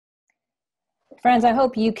Friends, I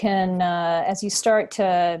hope you can, as you start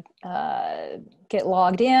to get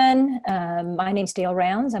logged in, my name's Dale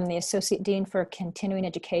Rounds. I'm the Associate Dean for Continuing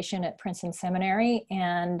Education at Princeton Seminary,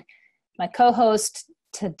 and my co-host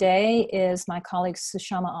today is my colleague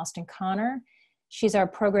Sushama Austin Connor. She's our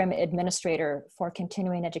Program Administrator for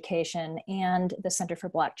Continuing Education and the Center for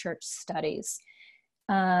Black Church Studies.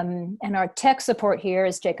 And our tech support here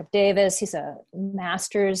is Jacob Davis. He's a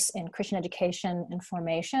master's in Christian education and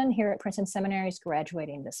formation here at Princeton Seminary. He's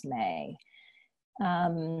graduating this May.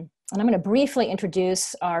 And I'm going to briefly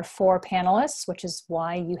introduce our four panelists, which is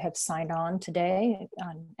why you have signed on today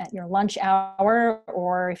at your lunch hour,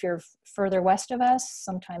 or if you're further west of us,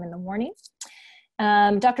 sometime in the morning.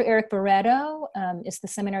 Dr. Eric Barreto is the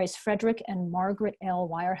seminary's Frederick and Margaret L.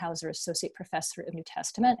 Weyerhaeuser Associate Professor of New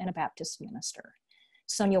Testament and a Baptist minister.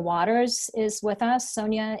 Sonia Waters is with us.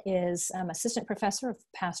 Sonia is Assistant Professor of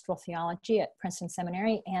Pastoral Theology at Princeton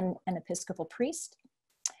Seminary and an Episcopal priest.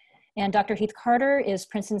 And Dr. Heath Carter is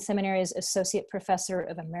Princeton Seminary's Associate Professor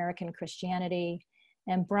of American Christianity.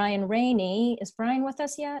 And Brian Rainey, is Brian with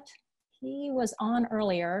us yet? He was on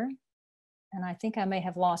earlier, and I think I may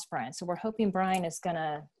have lost Brian. So we're hoping Brian is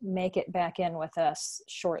gonna make it back in with us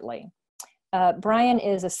shortly. Brian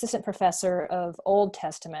is Assistant Professor of Old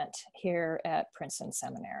Testament here at Princeton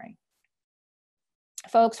Seminary.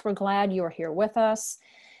 Folks, we're glad you are here with us.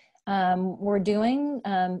 We're doing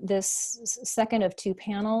this second of two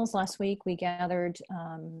panels. Last week we gathered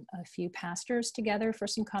a few pastors together for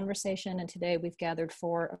some conversation, and today we've gathered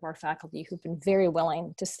four of our faculty who've been very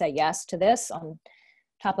willing to say yes to this on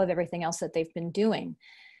top of everything else that they've been doing.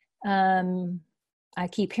 I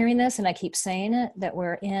keep hearing this and I keep saying it, that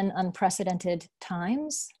we're in unprecedented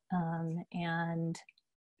times, and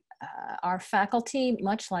our faculty,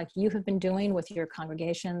 much like you have been doing with your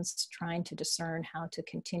congregations, trying to discern how to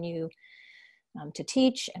continue to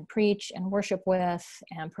teach and preach and worship with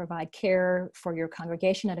and provide care for your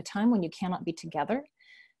congregation at a time when you cannot be together,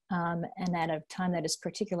 and at a time that is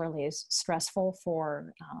particularly stressful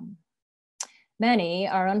for many.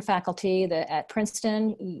 Our own faculty at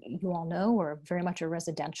Princeton, you all know, we're very much a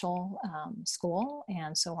residential school,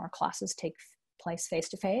 and so our classes take place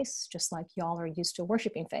face-to-face, just like y'all are used to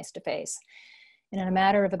worshiping face-to-face. And in a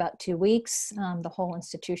matter of about 2 weeks, the whole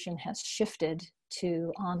institution has shifted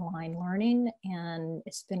to online learning, and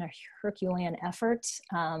it's been a Herculean effort,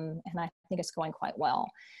 and I think it's going quite well.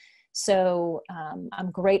 So I'm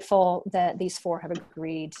grateful that these four have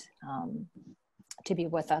agreed to be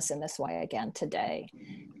with us in this way again today.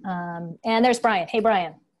 And there's Brian. Hey,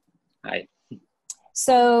 Brian. Hi.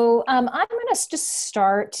 So I'm going to just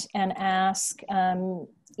start and ask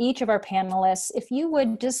each of our panelists, if you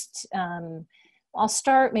would just, I'll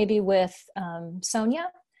start maybe with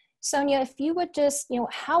Sonia. Sonia, if you would just,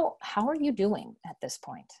 how are you doing at this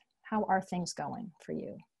point? How are things going for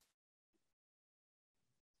you?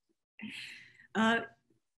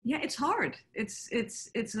 Yeah, it's hard. It's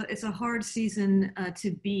a hard season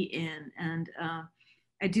to be in, and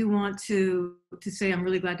I do want to say I'm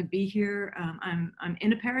really glad to be here. I'm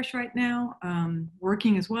in a parish right now,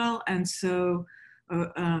 working as well, and so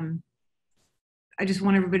I just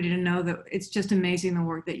want everybody to know that it's just amazing the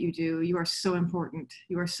work that you do. You are so important.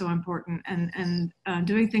 You are so important, and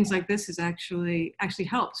doing things like this is actually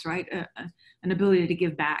helps, right? An ability to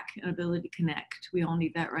give back, an ability to connect. We all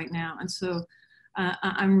need that right now, and so.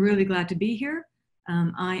 I'm really glad to be here.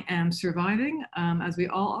 I am surviving, as we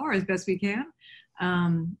all are, as best we can.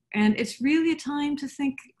 And it's really a time to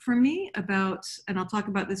think, for me, about, and I'll talk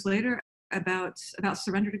about this later, about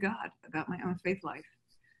surrender to God, about my own faith life,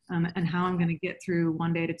 and how I'm going to get through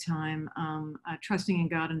one day at a time, trusting in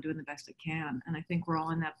God and doing the best I can. And I think we're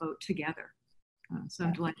all in that boat together. So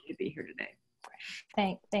I'm delighted to be here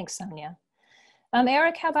today. Thanks, Sonia.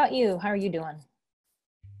 Eric, how about you? How are you doing?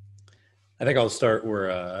 I think I'll start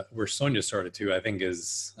where Sonia started too. I think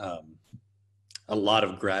is a lot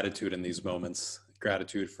of gratitude in these moments.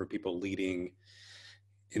 Gratitude for people leading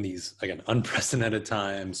in these, again, unprecedented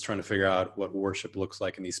times, trying to figure out what worship looks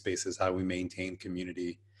like in these spaces, how we maintain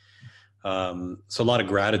community. So a lot of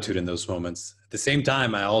gratitude in those moments. At the same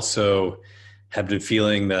time, I also have been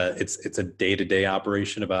feeling that it's a day-to-day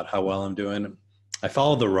operation about how well I'm doing. I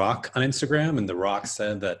follow The Rock on Instagram, and The Rock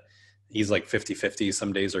said that he's like 50-50.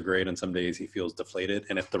 Some days are great and some days he feels deflated.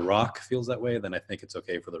 And if The Rock feels that way, then I think it's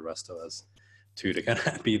okay for the rest of us too, to kind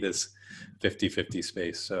of be this 50-50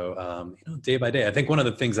 space. So, day by day, I think one of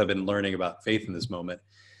the things I've been learning about faith in this moment,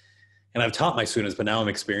 and I've taught my students, but now I'm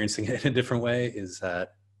experiencing it in a different way, is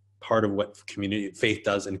that part of what faith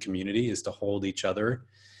does in community is to hold each other.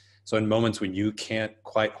 So in moments when you can't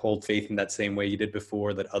quite hold faith in that same way you did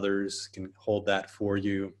before, that others can hold that for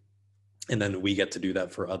you. And then we get to do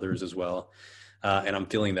that for others as well. And I'm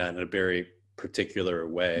feeling that in a very particular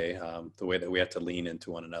way, the way that we have to lean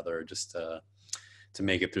into one another just to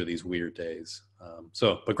make it through these weird days.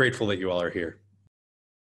 But grateful that you all are here.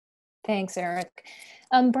 Thanks, Eric.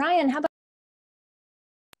 Brian,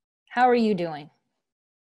 how are you doing?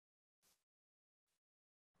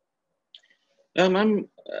 I'm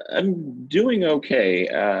doing okay,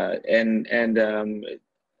 and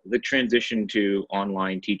the transition to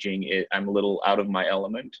online teaching, I'm a little out of my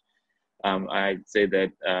element. I'd say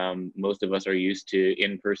that most of us are used to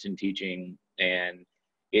in-person teaching, and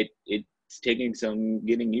it's taking some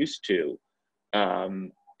getting used to.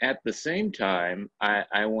 At the same time,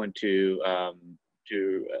 I want to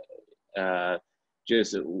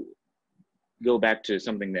just go back to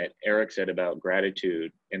something that Eric said about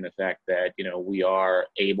gratitude and the fact that, you know, we are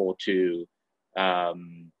able to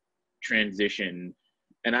transition,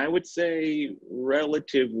 and I would say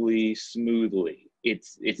relatively smoothly.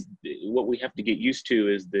 It's what we have to get used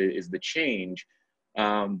to is the change,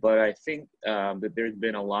 but I think that there's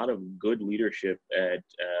been a lot of good leadership at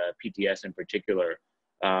PTS in particular.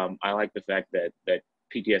 I like the fact that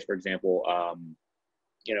PTS, for example,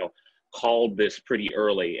 you know, called this pretty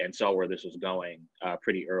early and saw where this was going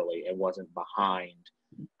pretty early and wasn't behind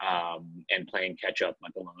and playing catch up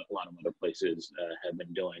like a lot of other places have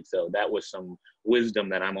been doing. So that was some wisdom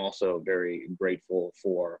that I'm also very grateful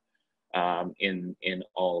for in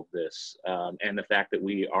all of this. And the fact that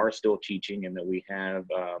we are still teaching and that we have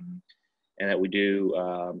and that we do,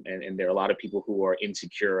 and there are a lot of people who are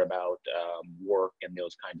insecure about work and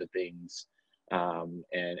those kinds of things.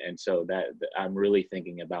 And so that I'm really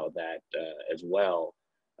thinking about that as well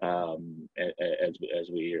as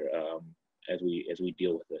we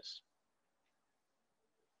deal with this.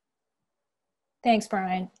 Thanks,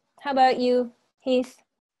 Brian. How about you, Heath?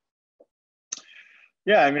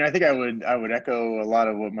 Yeah, I mean, I think I would echo a lot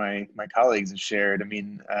of what my colleagues have shared. I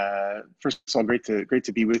mean, first of all, great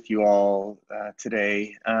to be with you all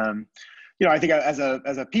today. You know, I think as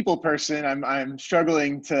a people person, I'm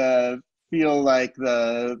struggling to feel like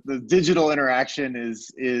the digital interaction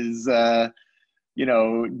is you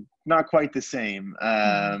know, not quite the same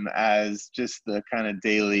as just the kind of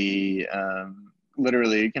daily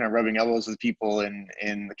literally kind of rubbing elbows with people in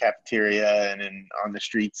the cafeteria and on the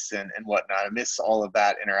streets and whatnot. I miss all of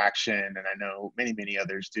that interaction, and I know many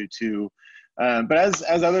others do too. But as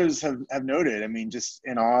others have noted, I mean, just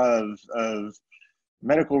in awe of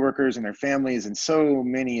medical workers and their families and so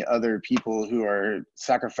many other people who are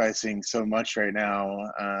sacrificing so much right now,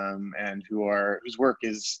 and whose work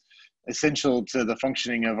is essential to the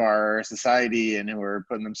functioning of our society, and who are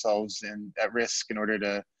putting themselves at risk in order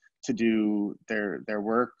to do their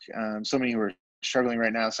work. So many who are struggling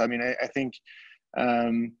right now. So I mean, I think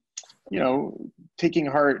you know, taking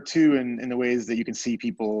heart too in the ways that you can see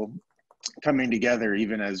people coming together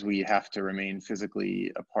even as we have to remain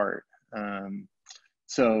physically apart.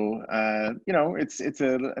 So you know, it's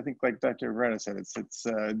I think like Dr. Barreto said, it's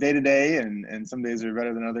day to day, and some days are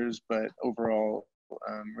better than others, but overall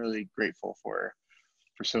I'm really grateful for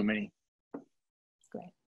so many.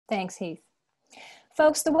 Great. Thanks, Heath.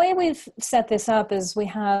 Folks, the way we've set this up is we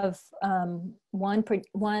have one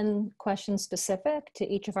question specific to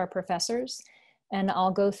each of our professors, and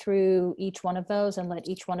I'll go through each one of those and let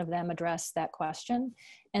each one of them address that question.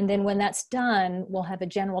 And then when that's done, we'll have a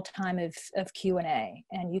general time of Q&A,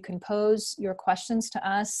 and you can pose your questions to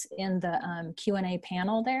us in the Q&A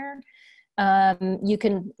panel there. You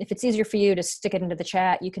can, if it's easier for you to stick it into the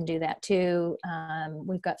chat, you can do that too.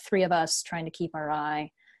 We've got 3 of us trying to keep our eye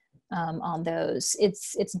on those.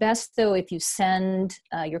 It's best though if you send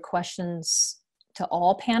your questions to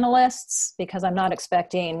all panelists, because I'm not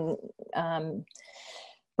expecting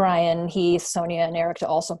Brian, Heath, Sonia, and Eric to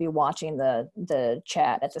also be watching the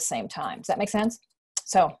chat at the same time. Does that make sense?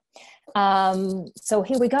 So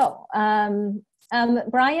here we go.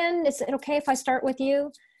 Brian, is it okay if I start with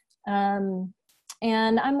you?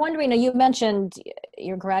 And I'm wondering, you mentioned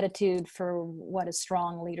your gratitude for what is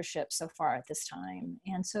strong leadership so far at this time.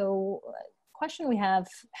 And so question we have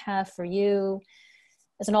for you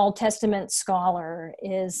as an Old Testament scholar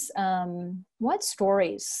is what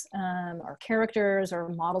stories or characters or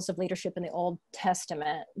models of leadership in the Old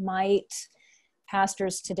Testament might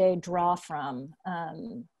pastors today draw from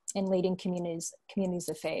in leading communities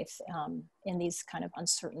of faith in these kind of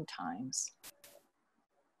uncertain times?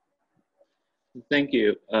 Thank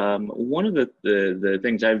you. One of the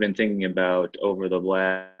things I've been thinking about over the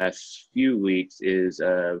last few weeks is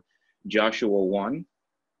Joshua 1.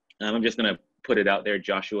 I'm just going to put it out there.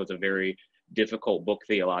 Joshua is a very difficult book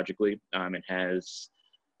theologically. It has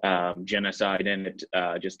genocide in it,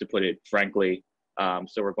 just to put it frankly.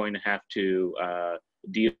 So we're going to have to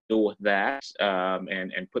deal with that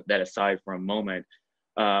and put that aside for a moment.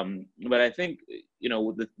 But I think,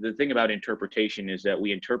 the thing about interpretation is that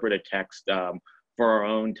we interpret a text for our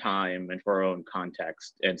own time and for our own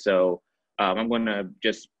context. And so I'm going to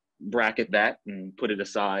just bracket that and put it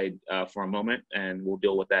aside for a moment, and we'll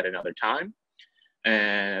deal with that another time.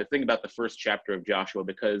 And think about the first chapter of Joshua,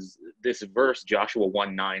 because this verse, Joshua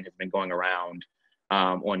 1:9, has been going around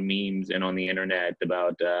on memes and on the internet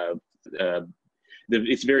about,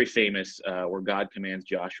 it's very famous, where God commands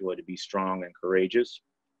Joshua to be strong and courageous.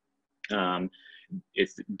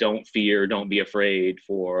 It's don't fear, don't be afraid,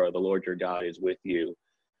 for the Lord your God is with you.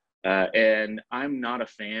 And I'm not a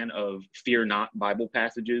fan of fear not Bible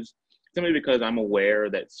passages, simply because I'm aware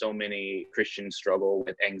that so many Christians struggle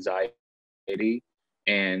with anxiety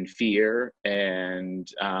and fear and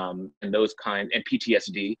those kinds, and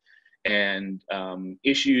PTSD, and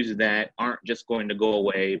issues that aren't just going to go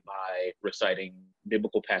away by reciting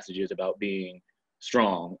biblical passages about being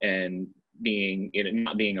strong and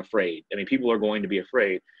not being afraid. I mean, people are going to be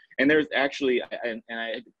afraid, and there's actually, and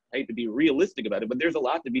I hate to be realistic about it, but there's a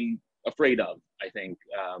lot to be afraid of, I think,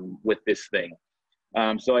 with this thing.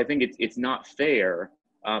 So I think it's not fair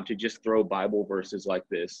to just throw Bible verses like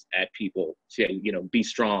this at people, say, be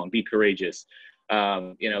strong, be courageous.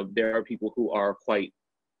 There are people who are quite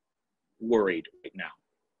worried right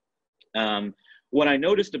now. What I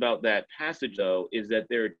noticed about that passage, though, is that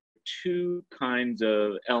there are two kinds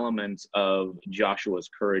of elements of Joshua's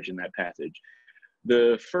courage in that passage.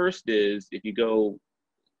 The first is, if you go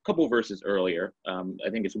a couple verses earlier, I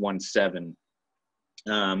think it's 1:7,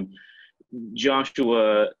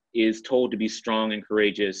 Joshua is told to be strong and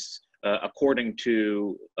courageous according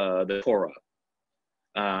to the Torah,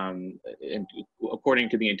 and according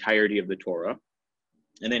to the entirety of the Torah.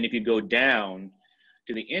 And then if you go down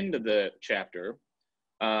to the end of the chapter,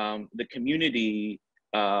 the community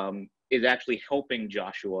is actually helping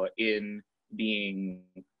Joshua in being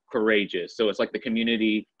courageous. So it's like the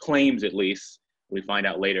community claims, at least, we find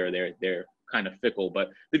out later they're kind of fickle, but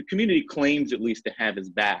the community claims at least to have his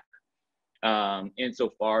back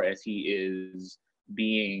insofar as he is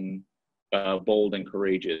being bold and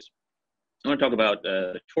courageous. I want to talk about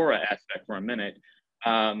the Torah aspect for a minute.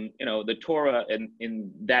 The Torah,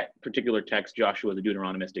 in that particular text, Joshua is a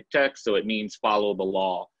Deuteronomistic text, so it means follow the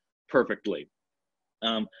law perfectly.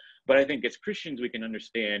 But I think as Christians, we can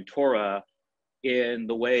understand Torah in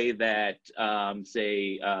the way that,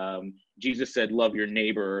 Jesus said, love your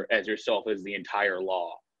neighbor as yourself as the entire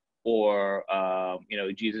law. Or,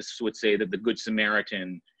 Jesus would say that the Good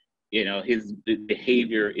Samaritan, his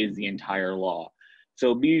behavior is the entire law.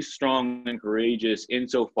 So be strong and courageous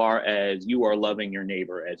insofar as you are loving your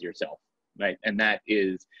neighbor as yourself, right? And that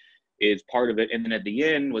is part of it. And then at the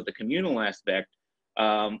end, with the communal aspect,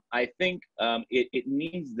 I think it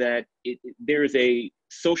means that there's a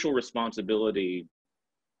social responsibility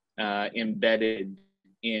embedded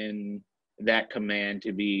in that command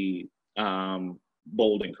to be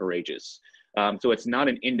bold and courageous. So it's not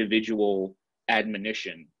an individual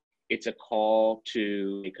admonition. It's a call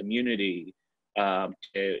to a community to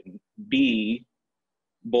be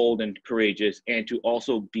bold and courageous, and to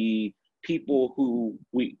also be people who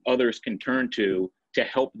others can turn to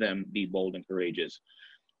help them be bold and courageous.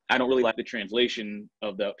 I don't really like the translation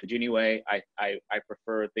of the Virginia. I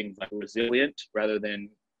prefer things like resilient rather than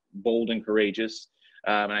bold and courageous.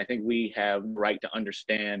 And I think we have the right to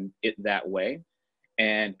understand it that way.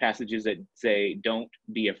 And passages that say, don't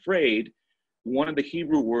be afraid, one of the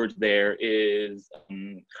Hebrew words there is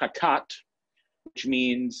chatat, which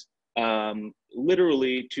means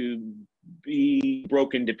literally to be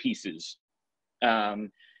broken to pieces. And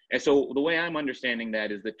so the way I'm understanding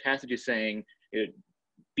that is the passage is saying,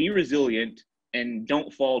 be resilient and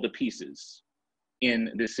don't fall to pieces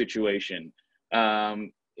in this situation.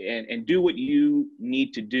 And do what you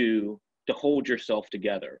need to do to hold yourself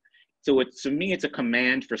together. So to me, it's a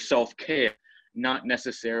command for self-care, not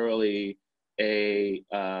necessarily an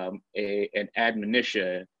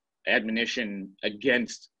admonition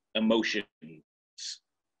against emotions.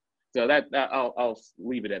 So that I'll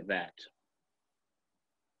leave it at that.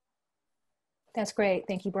 That's great.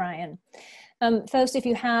 Thank you, Brian. Folks, if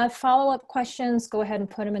you have follow-up questions, go ahead and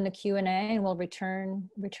put them in the Q&A and we'll return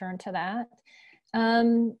to that.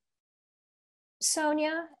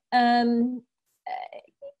 Sonia, I'm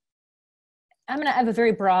going to have a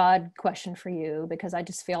very broad question for you, because I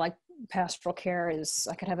just feel like pastoral care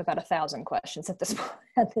I could have about 1,000 questions at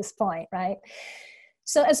this point, right?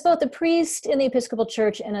 So as both a priest in the Episcopal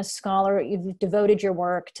Church and a scholar, you've devoted your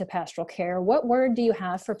work to pastoral care. What word do you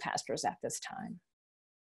have for pastors at this time?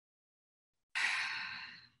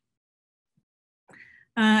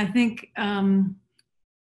 I think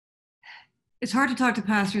it's hard to talk to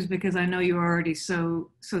pastors because I know you're already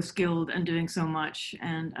so skilled and doing so much,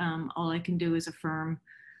 and all I can do is affirm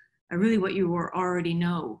really what you already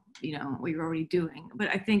know, what you're already doing. But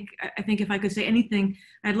I think if I could say anything,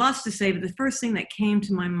 I had lots to say, but the first thing that came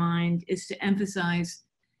to my mind is to emphasize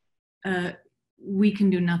we can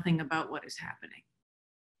do nothing about what is happening.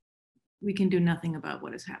 We can do nothing about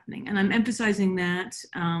what is happening. And I'm emphasizing that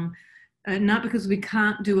not because we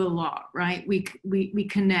can't do a lot, right? We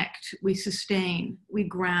connect, we sustain, we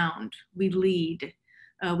ground, we lead,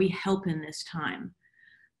 we help in this time.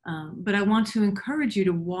 But I want to encourage you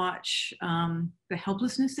to watch the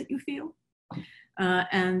helplessness that you feel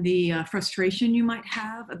and the frustration you might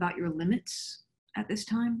have about your limits at this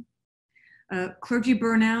time. Clergy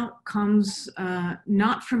burnout comes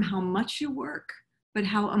not from how much you work, but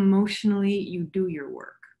how emotionally you do your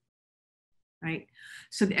work, right?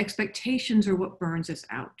 So the expectations are what burns us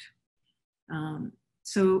out.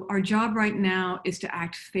 So our job right now is to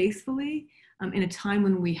act faithfully in a time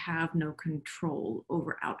when we have no control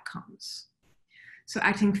over outcomes. So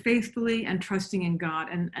acting faithfully and trusting in God,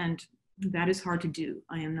 and that is hard to do.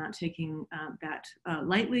 I am not taking that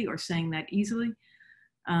lightly or saying that easily.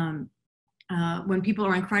 When people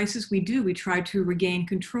are in crisis, we try to regain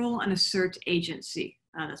control and assert agency.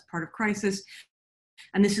 That's part of crisis.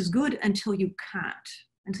 And this is good until you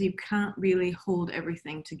can't really hold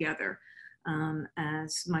everything together.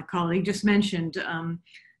 As my colleague just mentioned,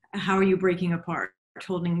 how are you breaking apart,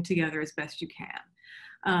 holding together as best you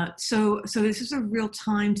can? So this is a real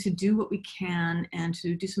time to do what we can and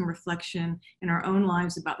to do some reflection in our own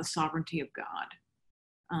lives about the sovereignty of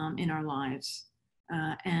God in our lives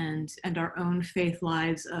and our own faith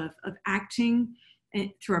lives of acting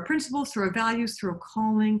through our principles, through our values, through our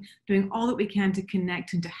calling, doing all that we can to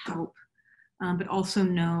connect and to help, but also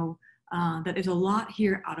know that there's a lot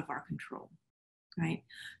here out of our control. Right.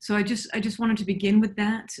 So I just wanted to begin with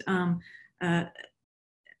that. And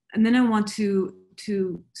then I want to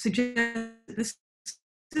suggest this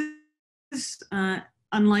is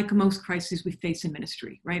unlike most crises we face in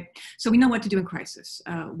ministry, right? So we know what to do in crisis.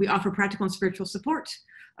 We offer practical and spiritual support.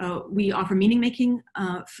 We offer meaning making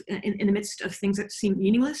in the midst of things that seem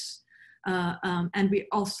meaningless. And we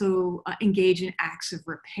also engage in acts of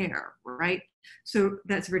repair, right? So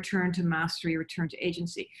that's a return to mastery, a return to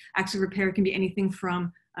agency. Acts of repair can be anything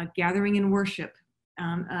from gathering in worship,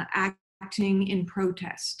 acting in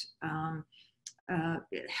protest,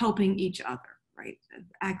 helping each other, right?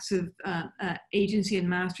 Acts of agency and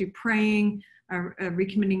mastery, praying,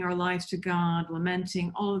 recommitting our lives to God,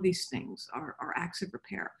 lamenting, all of these things are acts of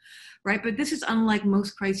repair, right? But this is unlike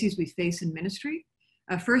most crises we face in ministry.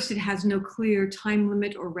 First, it has no clear time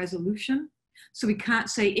limit or resolution. So we can't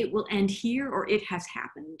say it will end here or it has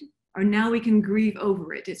happened, or now we can grieve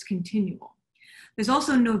over it. It's continual. There's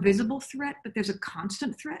also no visible threat, but there's a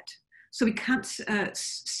constant threat. So we can't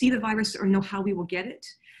see the virus or know how we will get it.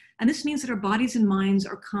 And this means that our bodies and minds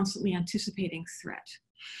are constantly anticipating threat.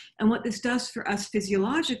 And what this does for us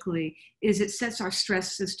physiologically is it sets our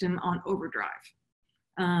stress system on overdrive.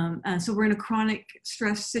 And so we're in a chronic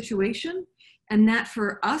stress situation. And that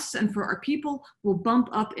for us and for our people will bump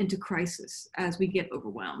up into crisis as we get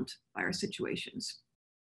overwhelmed by our situations.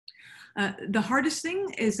 The hardest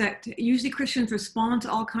thing is that usually Christians respond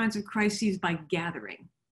to all kinds of crises by gathering,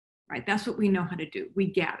 right? That's what we know how to do. We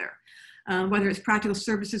gather. Whether it's practical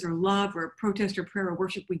services or love or protest or prayer or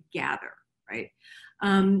worship, we gather, right?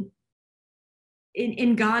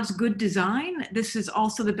 In God's good design, this is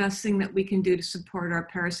also the best thing that we can do to support our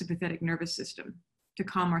parasympathetic nervous system, to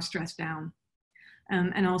calm our stress down.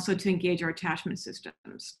 And also to engage our attachment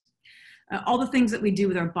systems. All the things that we do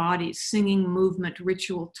with our bodies, singing, movement,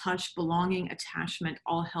 ritual, touch, belonging, attachment,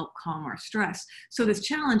 all help calm our stress. So this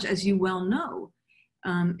challenge, as you well know,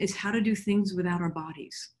 is how to do things without our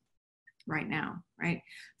bodies right now, right?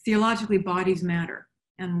 Theologically, bodies matter.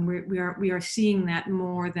 And we are seeing that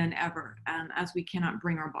more than ever as we cannot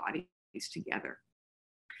bring our bodies together.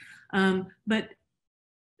 But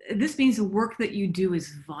this means the work that you do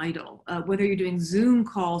is vital, whether you're doing Zoom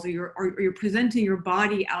calls or you're presenting your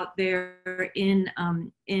body out there in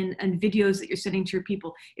videos that you're sending to your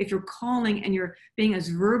people. If you're calling and you're being as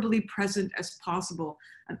verbally present as possible,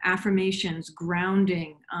 affirmations,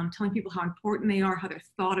 grounding, telling people how important they are, how they're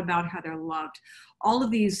thought about, how they're loved, all of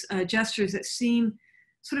these gestures that seem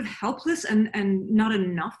sort of helpless and not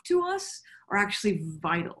enough to us are actually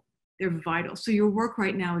vital. They're vital. So your work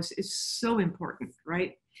right now is so important,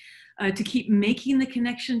 right? To keep making the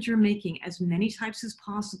connections you're making, as many types as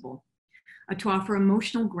possible, to offer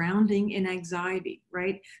emotional grounding in anxiety,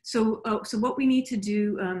 right? So what we need to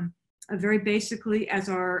do very basically as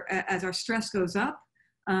our stress goes up,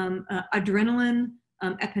 adrenaline,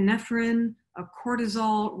 epinephrine,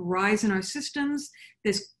 cortisol rise in our systems.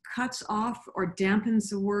 This cuts off or dampens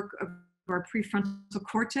the work of our prefrontal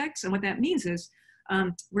cortex. And what that means is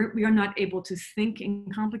we are not able to think in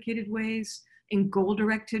complicated ways, in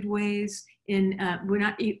goal-directed ways, we're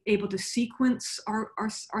not able to sequence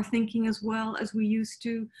our thinking as well as we used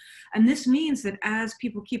to. And this means that as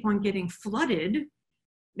people keep on getting flooded,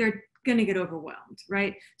 they're going to get overwhelmed,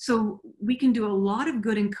 right? So we can do a lot of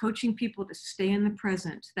good in coaching people to stay in the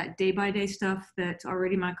present, that day-by-day stuff that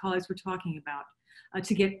already my colleagues were talking about,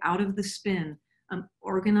 to get out of the spin,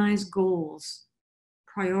 organize goals,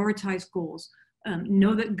 prioritize goals,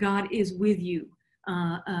 know that God is with you.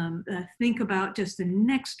 Think about just the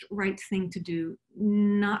next right thing to do,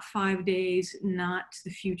 not 5 days, not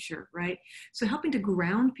the future, right? So helping to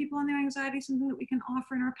ground people on their anxiety is something that we can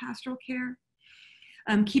offer in our pastoral care.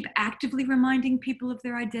 Keep actively reminding people of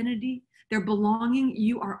their identity, their belonging.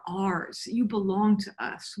 You are ours. You belong to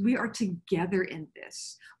us. We are together in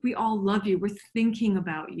this. We all love you. We're thinking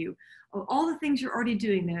about you. All the things you're already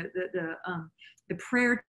doing, the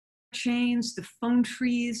prayer chains, the phone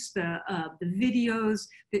trees, the videos,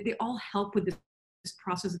 they all help with this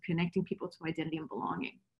process of connecting people to identity and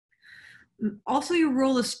belonging. Also, your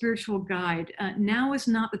role as spiritual guide. Now is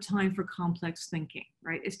not the time for complex thinking,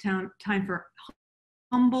 right? It's time for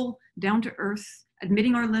humble, down to earth,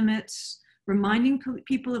 admitting our limits, reminding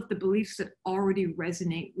people of the beliefs that already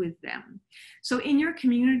resonate with them. So in your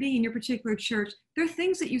community, in your particular church, there are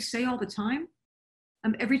things that you say all the time.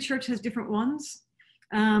 Every church has different ones.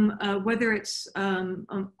 Whether it's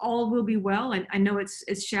all will be well, and I know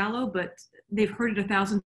it's shallow, but they've heard it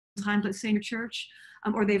 1,000 times, let's say in your church,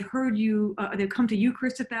 or they've heard you, they've come to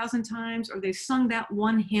Eucharist 1,000 times, or they've sung that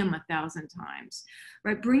one hymn 1,000 times,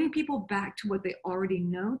 right? Bringing people back to what they already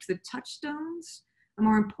know, to the touchstones, are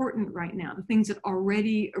more important right now, the things that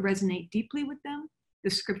already resonate deeply with them, the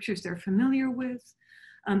scriptures they're familiar with,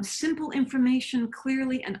 simple information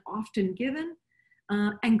clearly and often given,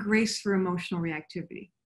 and grace for emotional reactivity.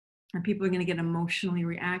 And people are going to get emotionally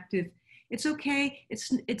reactive. It's okay.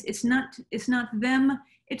 It's not them.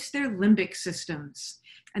 It's their limbic systems,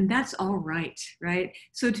 and that's all right, right?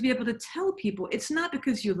 So to be able to tell people, it's not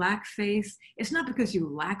because you lack faith. It's not because you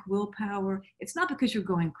lack willpower. It's not because you're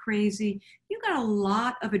going crazy. You've got a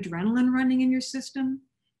lot of adrenaline running in your system,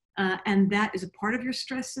 and that is a part of your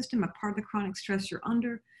stress system, a part of the chronic stress you're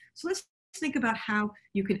under. So let's think about how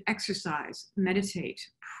you can exercise, meditate,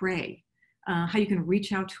 pray, how you can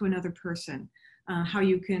reach out to another person, how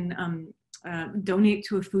you can donate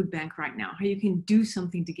to a food bank right now, how you can do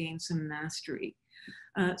something to gain some mastery.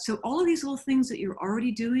 So all of these little things that you're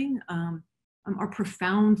already doing are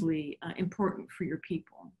profoundly important for your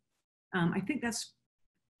people. I think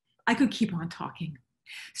I could keep on talking.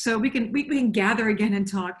 So we can gather again and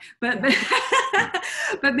talk, but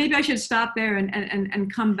but maybe I should stop there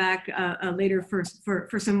and come back later for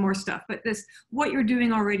some more stuff. But what you're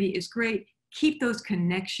doing already is great. Keep those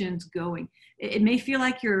connections going. It may feel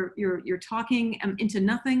like you're talking into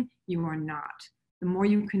nothing. You are not. The more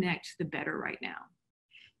you connect, the better right now.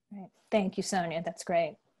 Right. Thank you, Sonia. That's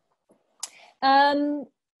great.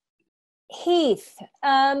 Heath,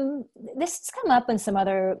 this has come up in some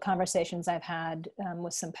other conversations I've had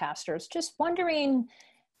with some pastors. Just wondering,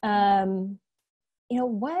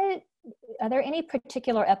 what are there any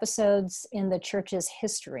particular episodes in the church's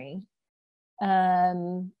history,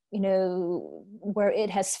 where it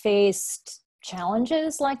has faced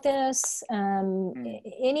challenges like this?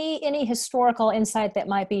 Any historical insight that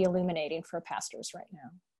might be illuminating for pastors right now?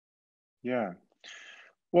 Yeah.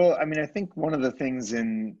 Well, I mean, I think one of the things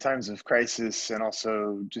in times of crisis and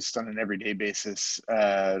also just on an everyday basis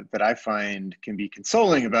that I find can be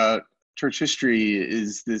consoling about church history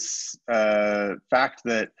is this fact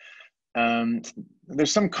that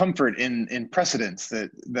there's some comfort in precedents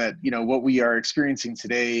that what we are experiencing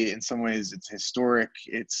today, in some ways it's historic,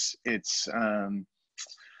 it's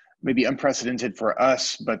maybe unprecedented for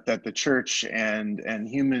us, but that the church and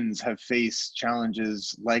humans have faced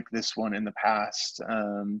challenges like this one in the past.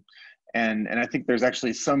 And I think there's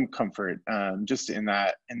actually some comfort just in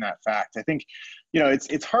that fact. I think,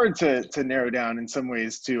 it's hard to narrow down in some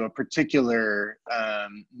ways to a particular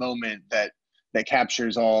moment that that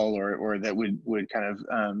captures all, or that would kind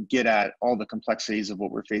of get at all the complexities of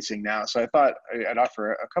what we're facing now. So I thought I'd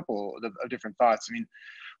offer a couple of different thoughts. I mean,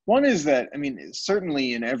 one is that, I mean,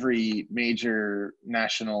 certainly in every major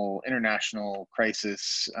national, international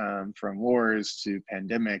crisis, from wars to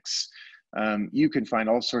pandemics, you can find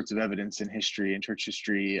all sorts of evidence in history and church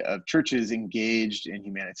history of churches engaged in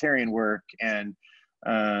humanitarian work and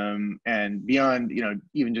beyond, you know,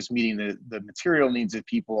 even just meeting the material needs of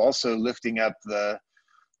people, also lifting up the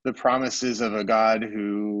promises of a God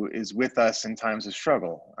who is with us in times of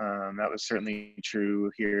struggle. That was certainly true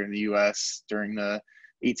here in the US during the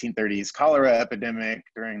 1830s cholera epidemic,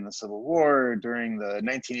 during the Civil War, during the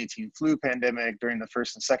 1918 flu pandemic, during the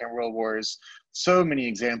First and Second World Wars. So many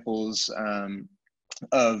examples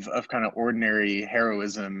of kind of ordinary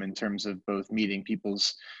heroism in terms of both meeting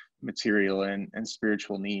people's material and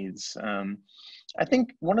spiritual needs. I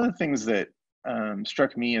think one of the things that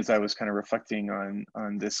struck me as I was kind of reflecting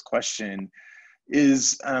on this question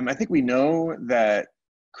is I think we know that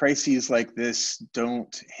crises like this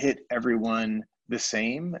don't hit everyone the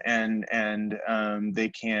same, and they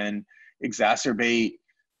can exacerbate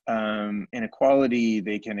inequality.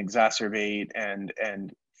 They can exacerbate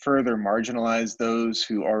and further marginalize those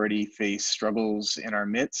who already face struggles in our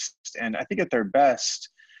midst. And I think at their best,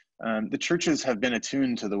 the churches have been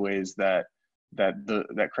attuned to the ways that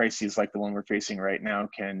crises like the one we're facing right now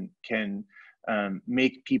can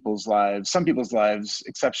make some people's lives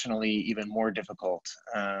exceptionally even more difficult.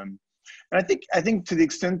 And I think to the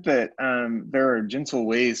extent that there are gentle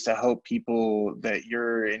ways to help people that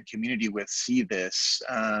you're in community with see this,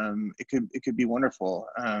 it could be wonderful.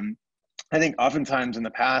 I think oftentimes in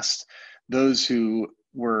the past, those who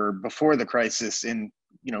were before the crisis in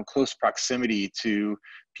close proximity to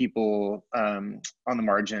people on the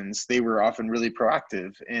margins, they were often really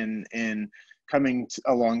proactive in coming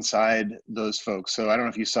alongside those folks. So I don't know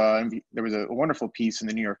if you saw, there was a wonderful piece in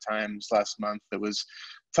the New York Times last month that was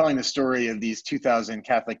telling the story of these 2,000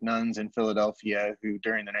 Catholic nuns in Philadelphia who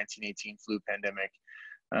during the 1918 flu pandemic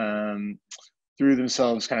threw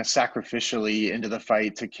themselves kind of sacrificially into the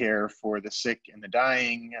fight to care for the sick and the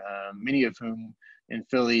dying, many of whom in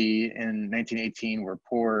Philly in 1918 were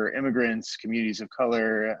poor immigrants, communities of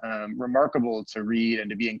color. Remarkable to read and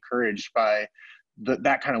to be encouraged by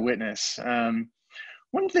that kind of witness.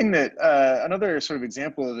 One thing that, another sort of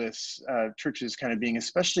example of this, churches kind of being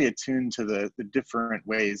especially attuned to the different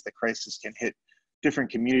ways that crisis can hit different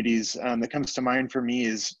communities, that comes to mind for me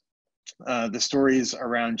is the stories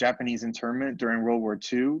around Japanese internment during World War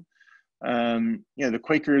II. The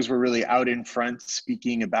Quakers were really out in front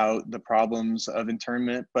speaking about the problems of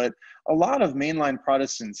internment, but a lot of mainline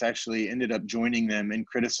Protestants actually ended up joining them in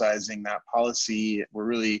criticizing that policy, were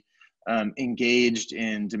really engaged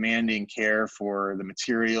in demanding care for the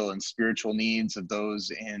material and spiritual needs of those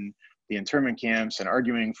in the internment camps and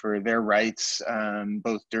arguing for their rights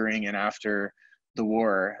both during and after the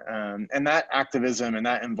war. And that activism and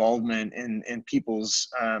that involvement in people's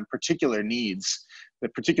particular needs, the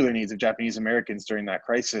particular needs of Japanese Americans during that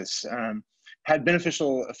crisis, had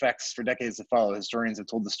beneficial effects for decades to follow. Historians have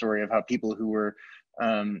told the story of how people who were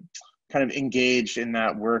kind of engaged in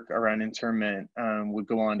that work around internment would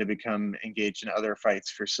go on to become engaged in other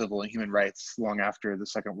fights for civil and human rights long after the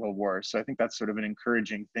Second World War. So I think that's sort of an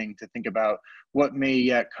encouraging thing to think about what may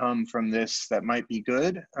yet come from this that might be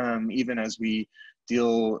good, even as we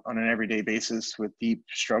deal on an everyday basis with deep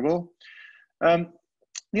struggle.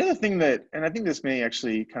 The other thing that, and I think this may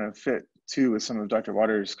actually kind of fit too with some of Dr.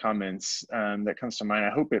 Waters' comments that comes to mind, I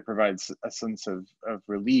hope it provides a sense of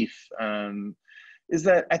relief, is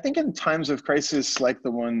that I think in times of crisis like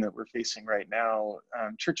the one that we're facing right now,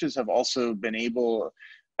 churches have also been able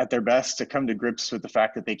at their best to come to grips with the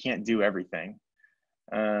fact that they can't do everything.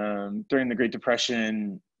 During the Great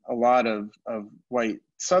Depression, a lot of white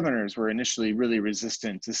Southerners were initially really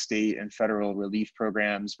resistant to state and federal relief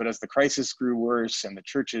programs, but as the crisis grew worse and the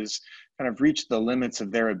churches kind of reached the limits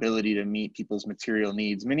of their ability to meet people's material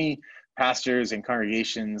needs, many pastors and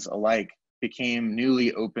congregations alike became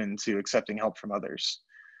newly open to accepting help from others.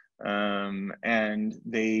 And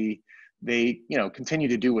they continue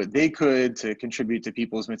to do what they could to contribute to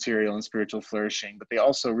people's material and spiritual flourishing, but they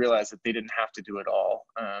also realized that they didn't have to do it all.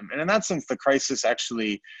 And in that sense, the crisis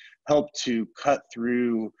actually helped to cut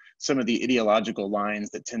through some of the ideological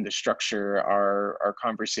lines that tend to structure our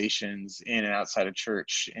conversations in and outside of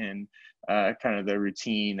church in kind of the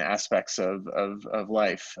routine aspects of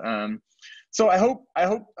life. So I hope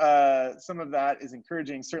some of that is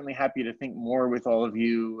encouraging. Certainly happy to think more with all of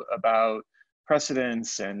you about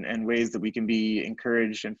precedents and ways that we can be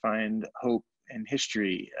encouraged and find hope in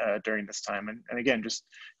history during this time. And again, just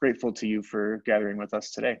grateful to you for gathering with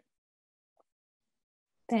us today.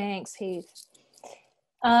 Thanks, Heath.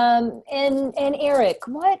 And Eric,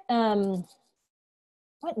 what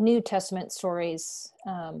New Testament stories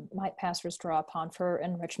might pastors draw upon for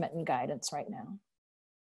enrichment and guidance right now?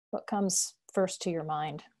 What comes first to your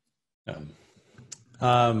mind?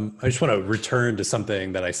 I just want to return to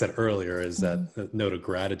something that I said earlier, is that note of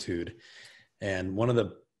gratitude. And one of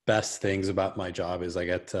the best things about my job is I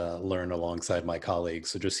get to learn alongside my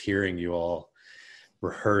colleagues. So just hearing you all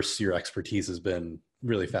rehearse your expertise has been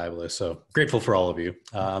really fabulous. So grateful for all of you.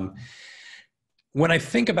 When I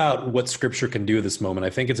think about what Scripture can do at this moment, I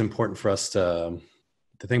think it's important for us to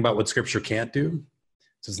think about what Scripture can't do.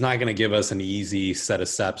 So it's not going to give us an easy set of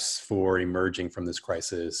steps for emerging from this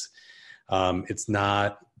crisis. It's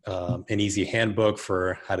not an easy handbook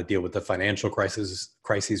for how to deal with the financial crises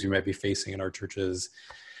we might be facing in our churches,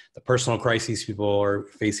 the personal crises people are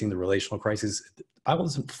facing, the relational crises. The Bible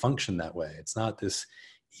doesn't function that way. It's not this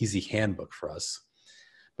easy handbook for us.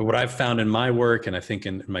 But what I've found in my work, and I think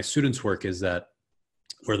in my students' work, is that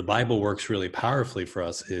where the Bible works really powerfully for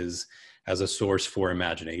us is as a source for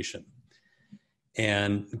imagination.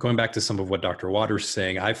 And going back to some of what Dr. Waters is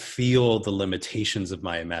saying, I feel the limitations of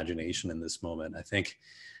my imagination in this moment. I think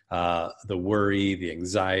the worry, the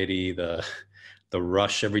anxiety, the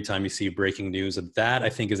rush every time you see breaking news, that I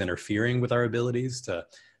think is interfering with our abilities to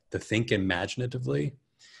think imaginatively.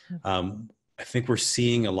 I think we're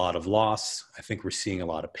seeing a lot of loss. I think we're seeing a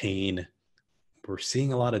lot of pain. We're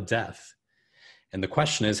seeing a lot of death. And the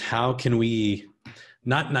question is, how can we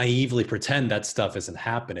not naively pretend that stuff isn't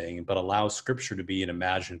happening, but allow Scripture to be an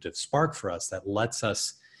imaginative spark for us that lets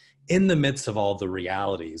us, in the midst of all the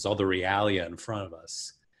realities, all the realia in front of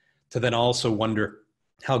us, to then also wonder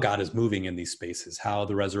how God is moving in these spaces, how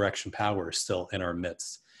the resurrection power is still in our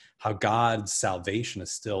midst, how God's salvation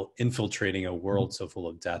is still infiltrating a world so full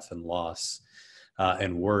of death and loss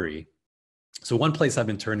and worry. So one place I've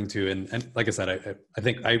been turning to, and like I said, I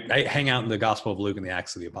think I hang out in the Gospel of Luke and the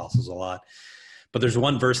Acts of the Apostles a lot. But there's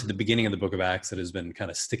one verse at the beginning of the book of Acts that has been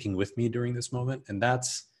kind of sticking with me during this moment. And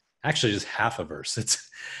that's actually just half a verse. It's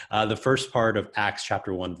the first part of Acts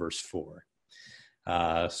chapter 1, verse 4.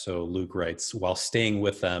 So Luke writes, while staying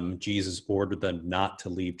with them, Jesus ordered them not to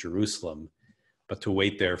leave Jerusalem, but to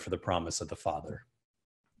wait there for the promise of the Father.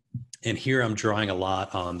 And here I'm drawing a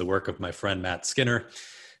lot on the work of my friend Matt Skinner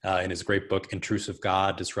in his great book, Intrusive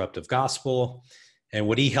God, Disruptive Gospel. And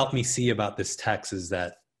what he helped me see about this text is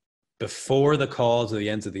that before the calls of the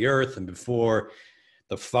ends of the earth, and before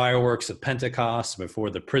the fireworks of Pentecost, before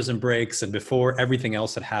the prison breaks, and before everything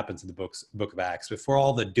else that happens in the book of Acts, before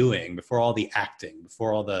all the doing, before all the acting,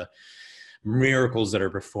 before all the miracles that are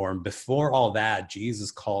performed, before all that, Jesus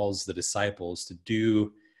calls the disciples to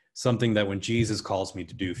do something that when Jesus calls me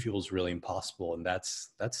to do feels really impossible, and that's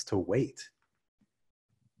to wait.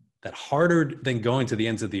 That harder than going to the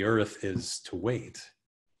ends of the earth is to wait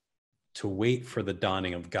for the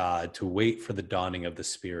dawning of God, to wait for the dawning of the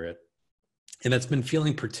Spirit. And that's been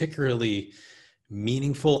feeling particularly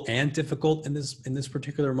meaningful and difficult in this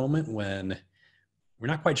particular moment when we're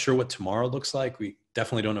not quite sure what tomorrow looks like. We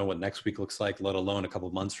definitely don't know what next week looks like, let alone a couple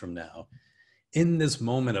of months from now. In this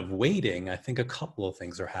moment of waiting, I think a couple of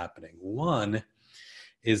things are happening. One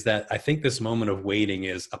is that I think this moment of waiting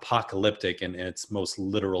is apocalyptic in its most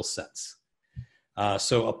literal sense.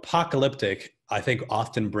 So apocalyptic, I think,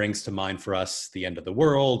 often brings to mind for us the end of the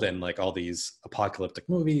world and like all these apocalyptic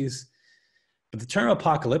movies. But the term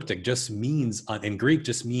apocalyptic just means, in Greek,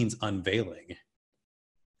 just means unveiling.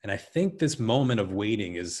 And I think this moment of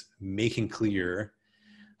waiting is making clear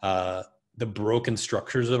the broken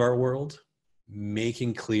structures of our world,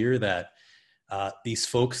 making clear that these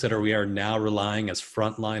folks that we are now relying as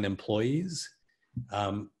frontline employees,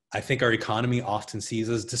 I think our economy often sees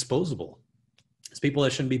as disposable. It's people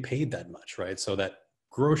that shouldn't be paid that much, right? So that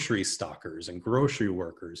grocery stockers and grocery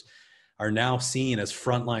workers are now seen as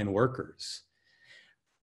frontline workers.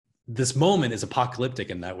 This moment is apocalyptic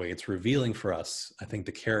in that way. It's revealing for us, I think,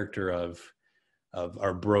 the character of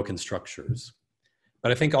our broken structures.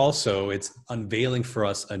 But I think also it's unveiling for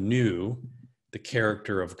us anew the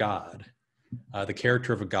character of God, the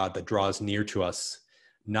character of a God that draws near to us,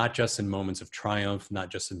 not just in moments of triumph,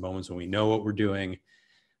 not just in moments when we know what we're doing,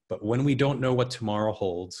 but when we don't know what tomorrow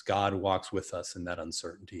holds, God walks with us in that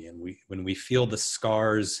uncertainty. And when we feel the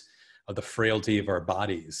scars of the frailty of our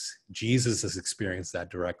bodies, Jesus has experienced that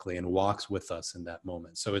directly and walks with us in that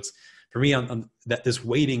moment. So it's, for me, that this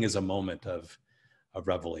waiting is a moment of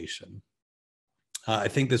revelation. I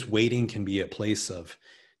think this waiting can be a place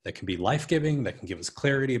that can be life-giving, that can give us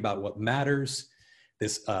clarity about what matters.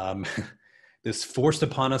 This this forced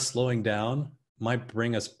upon us slowing down might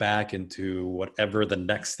bring us back into whatever the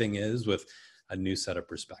next thing is with a new set of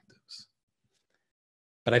perspectives.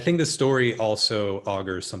 But I think the story also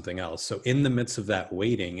augurs something else. So in the midst of that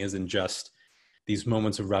waiting isn't just these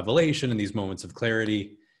moments of revelation and these moments of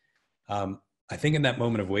clarity. I think in that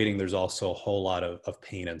moment of waiting, there's also a whole lot of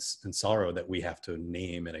pain and sorrow that we have to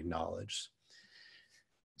name and acknowledge.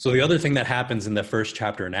 So the other thing that happens in the first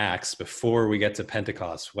chapter in Acts, before we get to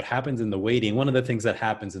Pentecost, what happens in the waiting, one of the things that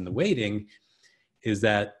happens in the waiting is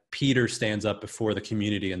that Peter stands up before the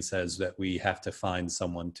community and says that we have to find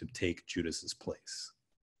someone to take Judas's place.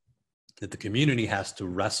 That the community has to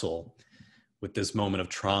wrestle with this moment of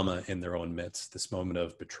trauma in their own midst, this moment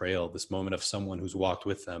of betrayal, this moment of someone who's walked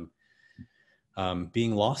with them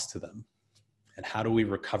being lost to them. And how do we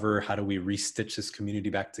recover? How do we restitch this community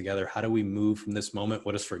back together? How do we move from this moment?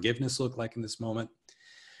 What does forgiveness look like in this moment?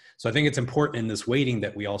 So I think it's important in this waiting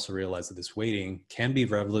that we also realize that this waiting can be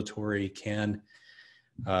revelatory, can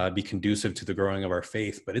be conducive to the growing of our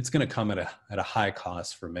faith, but it's going to come at a high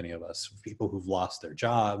cost for many of us, for people who've lost their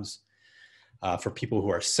jobs, for people who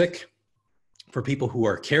are sick, for people who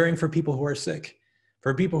are caring for people who are sick,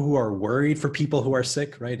 for people who are worried for people who are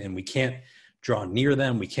sick, right? And we can't draw near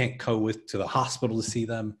them. We can't go to the hospital to see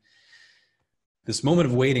them. This moment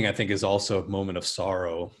of waiting, I think, is also a moment of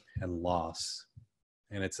sorrow and loss.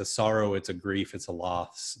 And it's a sorrow, it's a grief, it's a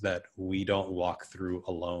loss that we don't walk through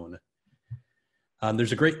alone.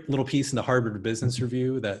 There's a great little piece in the Harvard Business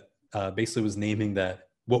Review that basically was naming that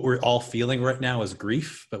what we're all feeling right now is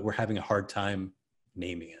grief, but we're having a hard time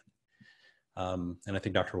naming it. And I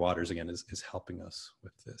think Dr. Waters, again, is helping us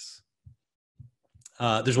with this.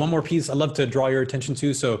 There's one more piece I'd love to draw your attention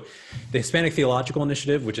to. So the Hispanic Theological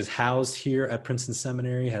Initiative, which is housed here at Princeton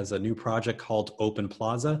Seminary, has a new project called Open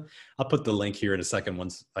Plaza. I'll put the link here in a second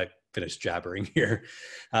once I finish jabbering here.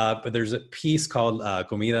 But there's a piece called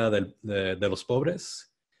Comida de los Pobres.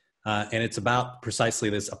 And it's about precisely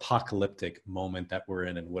this apocalyptic moment that we're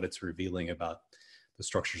in and what it's revealing about the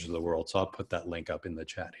structures of the world. So I'll put that link up in the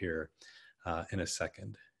chat here in a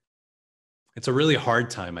second. It's a really hard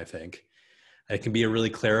time, I think. It can be a really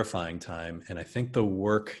clarifying time. And I think the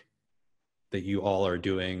work that you all are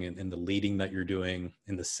doing and the leading that you're doing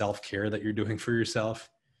and the self-care that you're doing for yourself,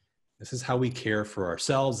 this is how we care for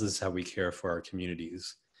ourselves. This is how we care for our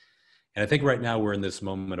communities. And I think right now we're in this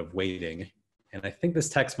moment of waiting. And I think this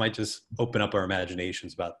text might just open up our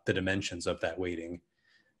imaginations about the dimensions of that waiting,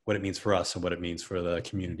 what it means for us and what it means for the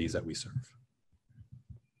communities that we serve.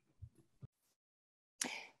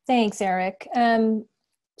 Thanks, Eric.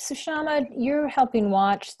 Sushama, you're helping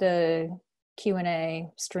watch the Q&A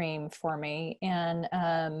stream for me. And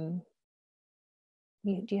are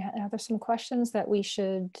there some questions that we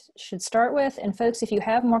should start with? And folks, if you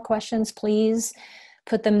have more questions, please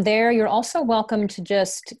put them there. You're also welcome to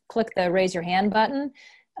just click the raise your hand button,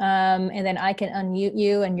 and then I can unmute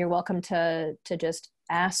you, and you're welcome to just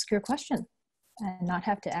ask your question and not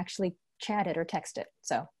have to actually chat it or text it.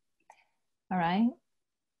 So, all right.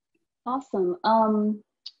 Awesome.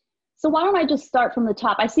 So why don't I just start from the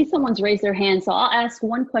top? I see someone's raised their hand, so I'll ask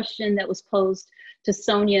one question that was posed to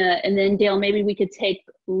Sonia, and then Dale, maybe we could take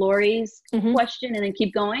Lori's question and then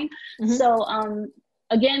keep going. So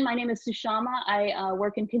again, my name is Sushama. I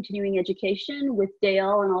work in continuing education with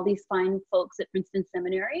Dale and all these fine folks at Princeton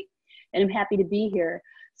Seminary, and I'm happy to be here.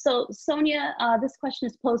 So Sonia, this question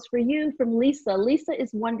is posed for you from Lisa. Lisa is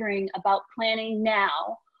wondering about planning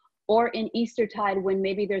now or in Eastertide when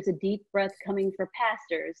maybe there's a deep breath coming for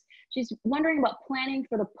pastors. She's wondering about planning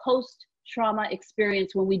for the post-trauma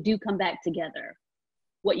experience when we do come back together.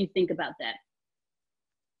 What you think about that?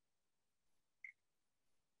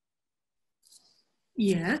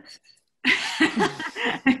 Yes.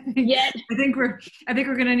 Yet. I think we're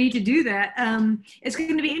going to need to do that. It's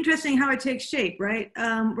going to be interesting how it takes shape, right?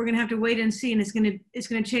 We're going to have to wait and see, and it's going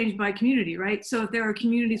to change by community, right? So if there are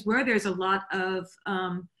communities where there's a lot of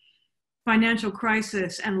financial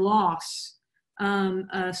crisis and loss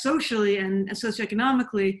socially and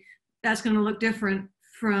socioeconomically, that's going to look different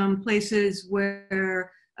from places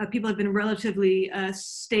where people have been relatively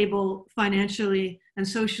stable financially and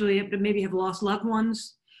socially, but maybe have lost loved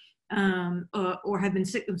ones or have been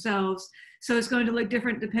sick themselves. So it's going to look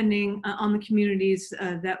different depending on the communities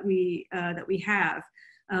that we have.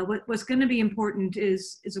 What's going to be important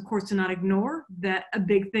is of course to not ignore that a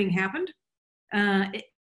big thing happened.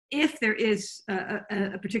 If there is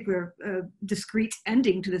a particular discrete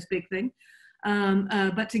ending to this big thing,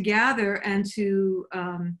 but to gather and to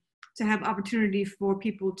have opportunity for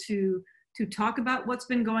people to talk about what's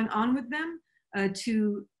been going on with them,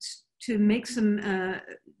 to make some,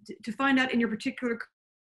 to find out in your particular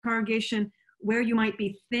congregation where you might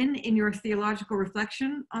be thin in your theological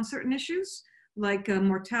reflection on certain issues, like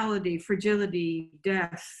mortality, fragility,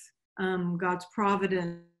 death, God's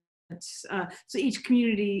providence. So each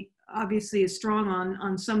community obviously is strong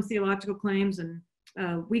on some theological claims and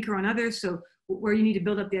weaker on others. So where you need to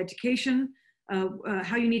build up the education,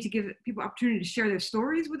 how you need to give people opportunity to share their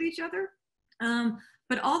stories with each other.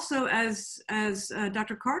 But also, as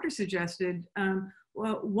Dr. Carter suggested,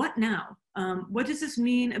 well, what now? What does this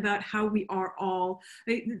mean about how we are all?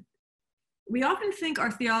 We often think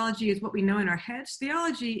our theology is what we know in our heads.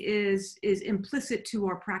 Theology is implicit to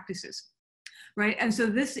our practices, right? And so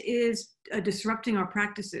this is disrupting our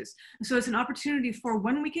practices. So it's an opportunity for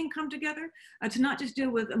when we can come together to not just deal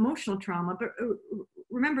with emotional trauma, but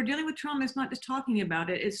remember, dealing with trauma is not just talking about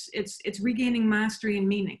it. It's regaining mastery and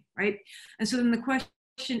meaning, right? And so then the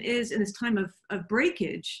question is, in this time of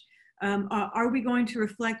breakage, are we going to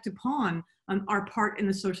reflect upon our part in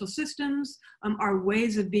the social systems, our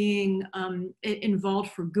ways of being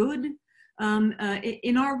involved for good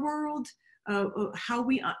in our world, how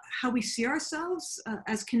we see ourselves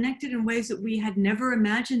as connected in ways that we had never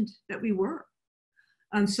imagined that we were,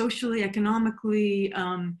 socially, economically,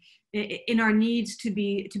 in our needs to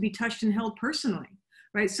be touched and held personally,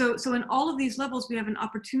 right? So in all of these levels, we have an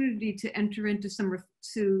opportunity to enter into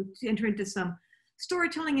some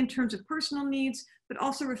storytelling in terms of personal needs, but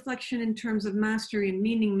also reflection in terms of mastery and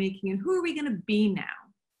meaning making, and who are we going to be now,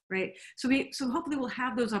 right? So hopefully we'll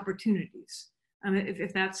have those opportunities.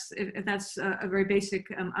 If that's a very basic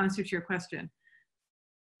answer to your question.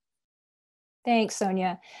 Thanks,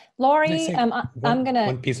 Sonia. Laurie, I'm gonna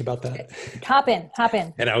one piece about that. Hop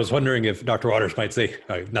in. And I was wondering if Dr. Waters might say,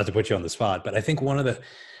 not to put you on the spot, but I think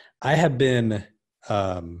I have been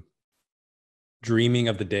dreaming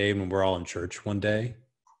of the day when we're all in church one day,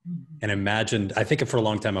 and imagined, I think for a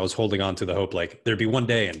long time I was holding on to the hope, like there'd be one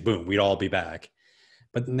day and boom, we'd all be back.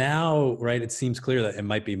 But now, right, it seems clear that it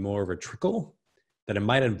might be more of a trickle, that it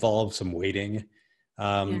might involve some waiting.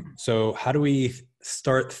 So how do we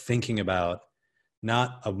start thinking about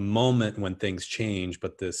not a moment when things change,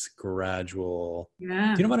 but this gradual, do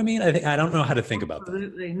you know what I mean? I don't know how to think about that.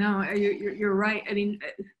 Absolutely. No, you're right. I mean,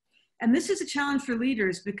 and this is a challenge for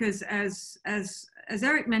leaders because as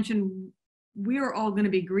Eric mentioned, we are all going to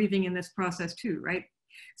be grieving in this process too, right?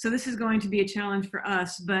 So this is going to be a challenge for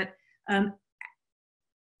us, but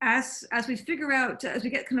as we figure out, as we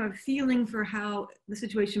get kind of a feeling for how the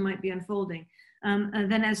situation might be unfolding,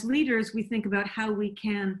 and then as leaders, we think about how we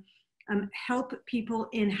can help people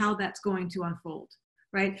in how that's going to unfold,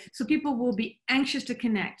 right? So people will be anxious to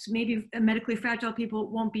connect. Maybe medically fragile people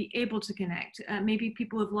won't be able to connect. Maybe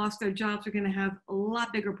people who have lost their jobs are going to have a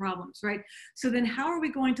lot bigger problems, right? So then how are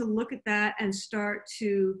we going to look at that and start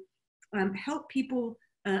to help people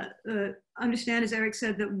understand, as Eric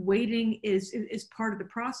said, that waiting is part of the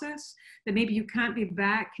process, that maybe you can't be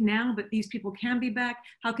back now, but these people can be back.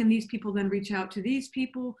 How can these people then reach out to these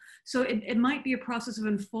people? So it might be a process of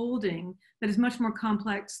unfolding that is much more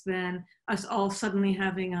complex than us all suddenly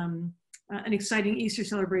having an exciting Easter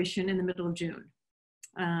celebration in the middle of June.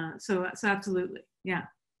 So absolutely, yeah.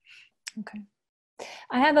 Okay.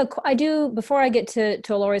 Before I get to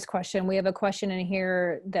Laurie's question, we have a question in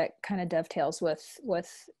here that kind of dovetails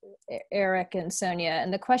with Eric and Sonia.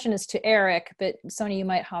 And the question is to Eric, but Sonia, you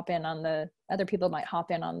might hop in other people might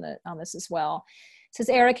hop in on this as well. It says,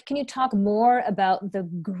 Eric, can you talk more about the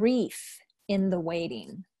grief in the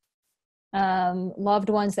waiting? Loved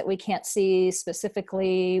ones that we can't see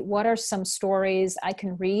specifically. What are some stories I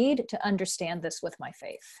can read to understand this with my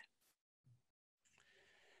faith?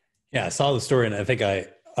 Yeah, I saw the story, and I think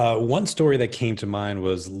one story that came to mind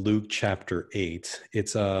was Luke chapter 8.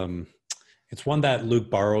 It's one that Luke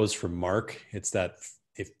borrows from Mark. It's that,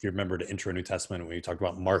 if you remember the intro New Testament, when we talked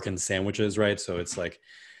about Mark and sandwiches, right? So it's like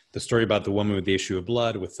the story about the woman with the issue of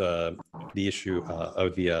blood, with the issue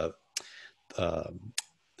of the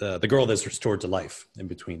girl that's restored to life in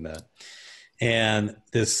between that. And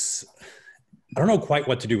this, I don't know quite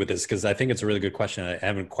what to do with this because I think it's a really good question. I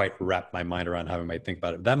haven't quite wrapped my mind around how I might think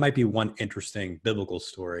about it. That might be one interesting biblical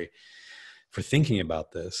story for thinking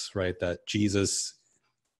about this, right? That Jesus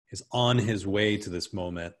is on his way to this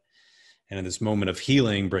moment, and in this moment of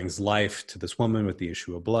healing brings life to this woman with the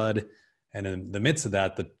issue of blood. And in the midst of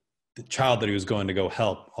that, the child that he was going to go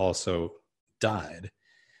help also died.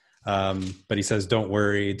 But he says, don't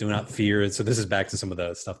worry, do not fear. So this is back to some of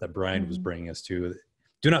the stuff that Brian was bringing us to.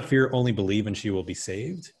 Do not fear, only believe, and she will be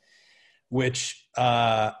saved, which,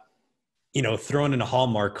 thrown in a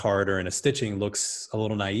Hallmark card or in a stitching looks a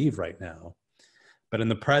little naive right now. But in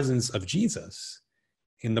the presence of Jesus,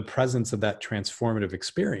 in the presence of that transformative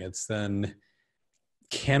experience, then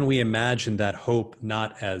can we imagine that hope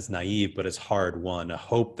not as naive, but as hard won, a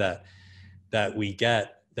hope that we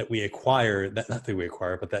get, that we acquire, that not that we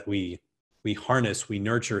acquire, but that we harness, we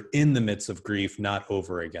nurture in the midst of grief, not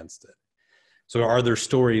over against it. So are there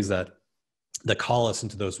stories that call us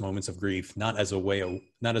into those moments of grief, not grief as a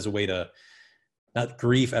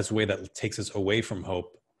way that takes us away from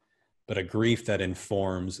hope, but a grief that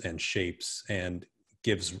informs and shapes and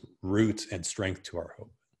gives root and strength to our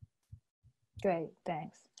hope? Great,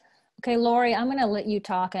 thanks. Okay, Lori, I'm going to let you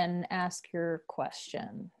talk and ask your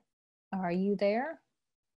question. Are you there?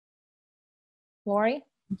 Lori?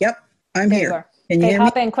 Yep, I'm there here. Can you hear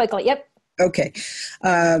hop me? In quickly. Yep. Okay.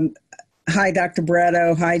 Hi, Dr.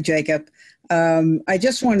 Barreto. Hi, Jacob. I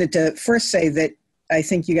just wanted to first say that I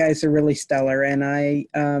think you guys are really stellar, and I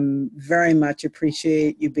very much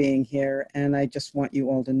appreciate you being here, and I just want you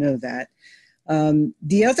all to know that.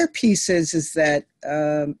 The other piece is that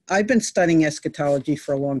I've been studying eschatology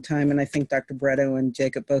for a long time, and I think Dr. Barreto and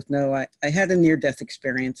Jacob both know I had a near-death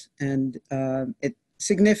experience, and it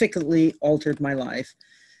significantly altered my life.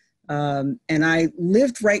 And I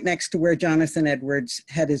lived right next to where Jonathan Edwards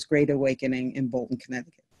had his Great Awakening in Bolton,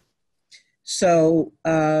 Connecticut. So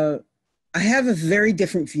I have a very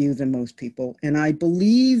different view than most people, and I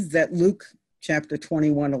believe that Luke chapter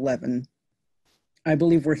 21:11, I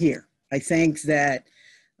believe we're here. I think that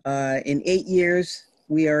in 8 years,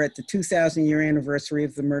 we are at the 2,000-year anniversary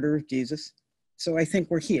of the murder of Jesus. So I think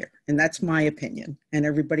we're here, and that's my opinion, and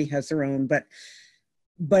everybody has their own.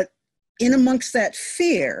 But in amongst that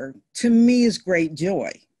fear, to me, is great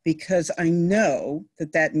joy, because I know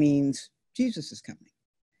that means Jesus is coming.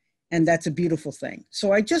 And that's a beautiful thing.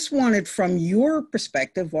 So I just wanted, from your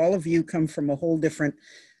perspective, all of you come from a whole different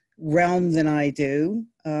realm than I do,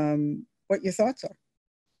 what your thoughts are.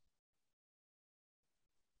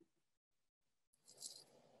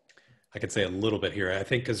 I could say a little bit here. I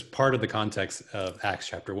think because part of the context of Acts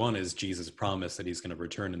chapter 1 is Jesus' promise that he's going to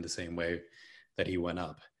return in the same way that he went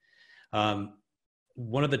up.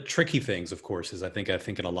 One of the tricky things, of course, is I think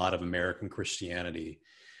in a lot of American Christianity,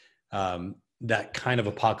 that kind of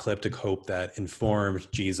apocalyptic hope that informed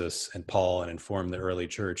Jesus and Paul and informed the early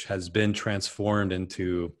church has been transformed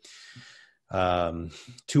into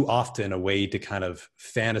too often a way to kind of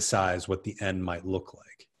fantasize what the end might look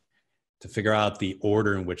like, to figure out the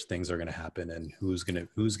order in which things are going to happen and who's going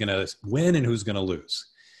to win and who's going to lose.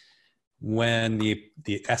 When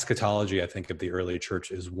the eschatology, I think, of the early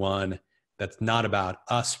church is one that's not about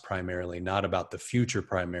us primarily, not about the future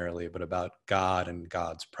primarily, but about God and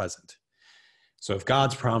God's present. So if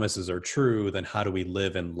God's promises are true, then how do we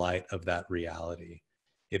live in light of that reality?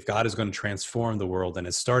 If God is going to transform the world and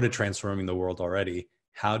has started transforming the world already,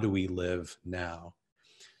 how do we live now?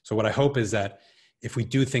 So what I hope is that if we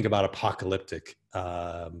do think about apocalyptic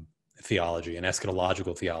theology and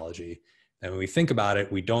eschatological theology, and when we think about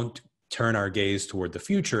it, we don't turn our gaze toward the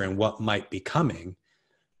future and what might be coming,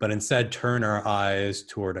 but instead turn our eyes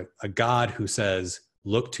toward a God who says,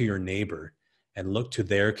 look to your neighbor and look to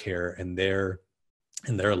their care and their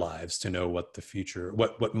lives to know what the future,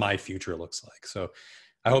 what my future looks like. So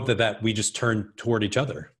I hope that we just turn toward each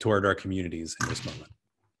other, toward our communities in this moment.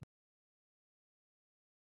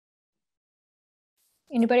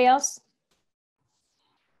 Anybody else?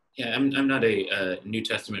 Yeah, I'm not a New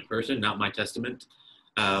Testament person, not my testament.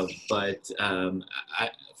 But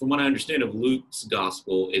from what I understand of Luke's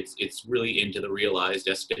gospel, it's really into the realized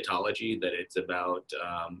eschatology, that it's about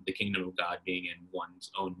the kingdom of God being in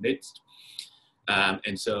one's own midst.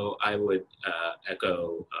 And so I would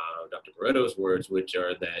echo Dr. Barreto's words, which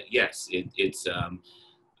are that, yes,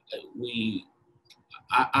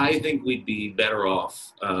 I think we'd be better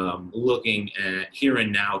off looking at here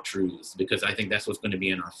and now truths, because I think that's what's going to be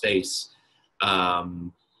in our face.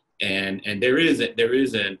 And there is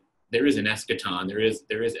an eschaton,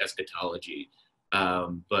 there is eschatology,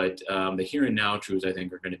 but the here and now truths, I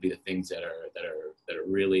think, are going to be the things that are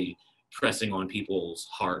really pressing on people's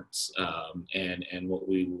hearts, and what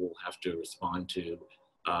we will have to respond to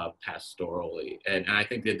pastorally. And I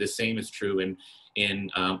think that the same is true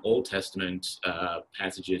in Old Testament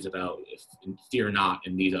passages about fear not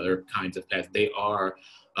and these other kinds of passages. They are,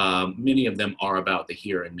 many of them are about the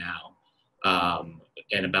here and now,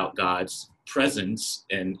 and about God's presence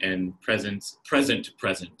and present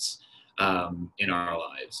presence in our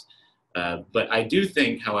lives. But I do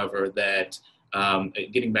think, however, that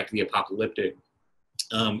getting back to the apocalyptic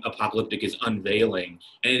is unveiling,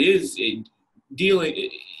 and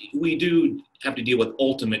we do have to deal with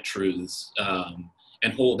ultimate truths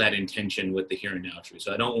and hold that intention with the here and now truth.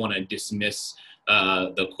 So I don't want to dismiss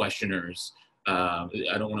the questioners.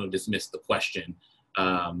 I don't want to dismiss the question,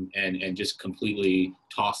 and just completely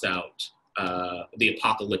toss out the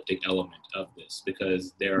apocalyptic element of this,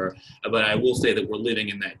 because but I will say that we're living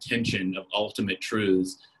in that tension of ultimate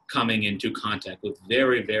truths coming into contact with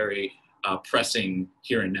very, very pressing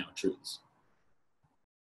here and now truths.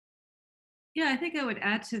 Yeah, I think I would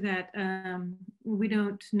add to that. We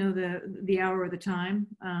don't know the hour or the time,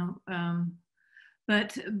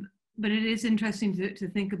 but it is interesting to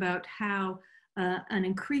think about how an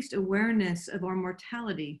increased awareness of our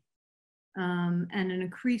mortality and an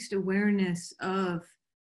increased awareness of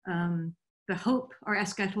the hope, our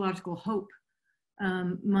eschatological hope,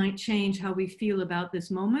 might change how we feel about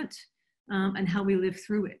this moment and how we live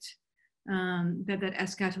through it. That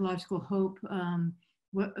eschatological hope,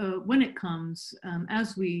 when it comes,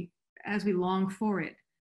 as we long for it,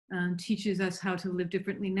 teaches us how to live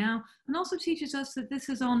differently now, and also teaches us that this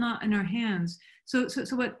is all not in our hands. So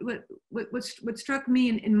what struck me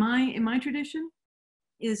in my tradition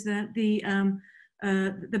is that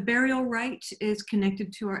the burial rite is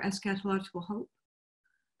connected to our eschatological hope.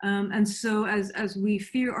 And so as we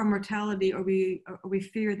fear our mortality, or we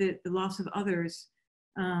fear the loss of others,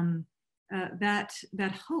 that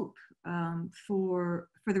hope for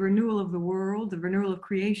the renewal of the world, the renewal of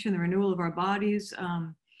creation, the renewal of our bodies,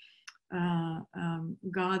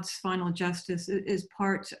 God's final justice is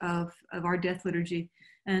part of our death liturgy.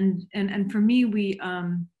 And for me,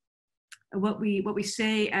 what we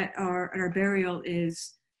say at our burial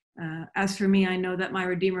is, as for me, I know that my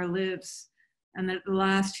Redeemer lives, and that at the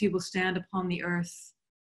last he will stand upon the earth,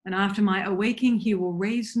 and after my awaking he will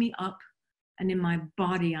raise me up, and in my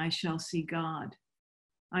body I shall see God.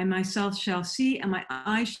 I myself shall see, and my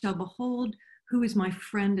eyes shall behold who is my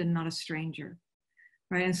friend and not a stranger.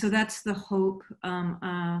 Right, and so that's the hope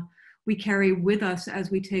we carry with us as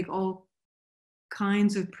we take all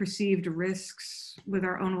kinds of perceived risks with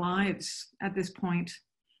our own lives at this point,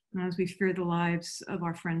 as we fear the lives of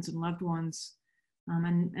our friends and loved ones,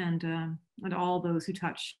 and all those who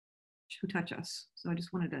touch us. So I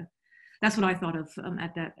just wanted to. That's what I thought of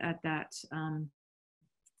at that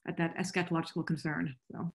eschatological concern.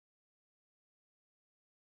 So.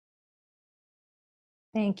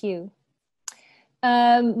 Thank you.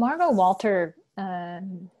 Margot Walter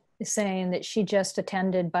is saying that she just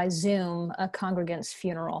attended by Zoom a congregant's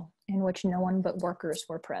funeral in which no one but workers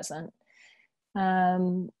were present.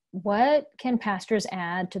 What can pastors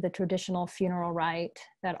add to the traditional funeral rite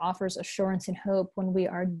that offers assurance and hope when we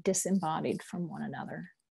are disembodied from one another?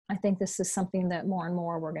 I think this is something that more and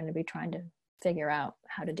more we're going to be trying to figure out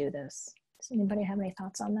how to do this. Does anybody have any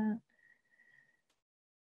thoughts on that?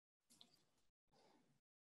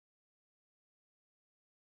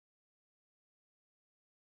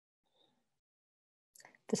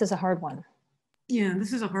 This is a hard one. Yeah,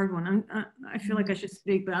 this is a hard one. I feel like I should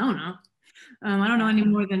speak, but I don't know. I don't know any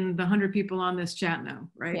more than the 100 people on this chat now,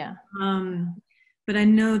 right? Yeah. But I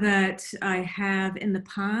know that I have in the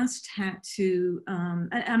past had to,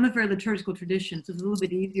 I'm a very liturgical tradition, so it's a little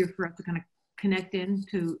bit easier for us to kind of connect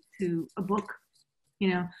into a book,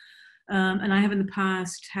 you know. And I have in the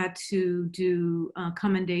past had to do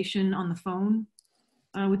commendation on the phone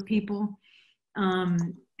with people.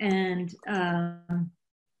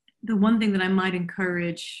 The one thing that I might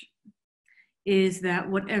encourage is that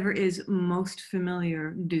whatever is most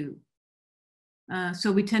familiar, do.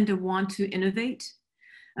 So we tend to want to innovate,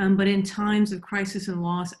 but in times of crisis and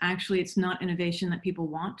loss, actually it's not innovation that people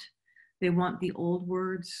want. They want the old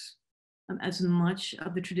words, as much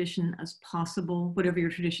of the tradition as possible, whatever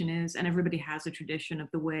your tradition is, and everybody has a tradition of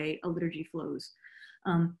the way a liturgy flows.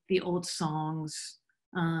 The old songs,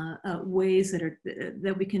 ways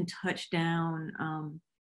that we can touch down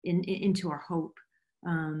into our hope.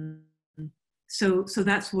 So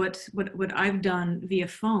that's what I've done via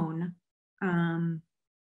phone,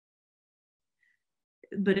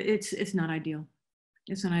 but it's not ideal.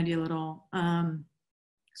 It's not ideal at all.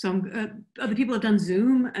 So other people have done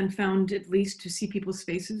Zoom and found at least to see people's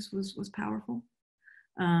faces was powerful.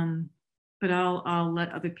 But I'll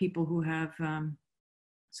let other people who have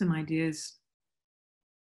some ideas.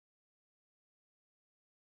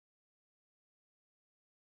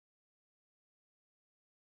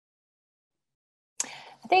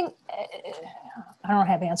 I think, I don't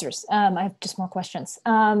have answers. I have just more questions.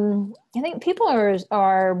 I think people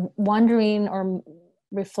are wondering or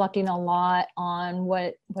reflecting a lot on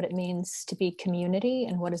what it means to be community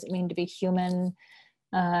and what does it mean to be human,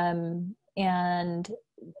 and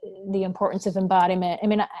the importance of embodiment. I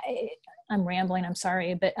mean, I'm rambling, I'm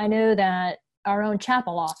sorry, but I know that our own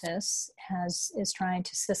chapel office is trying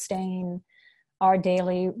to sustain our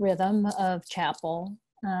daily rhythm of chapel.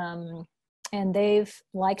 And they've,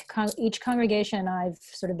 like each congregation I've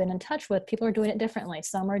sort of been in touch with, people are doing it differently.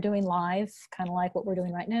 Some are doing live, kind of like what we're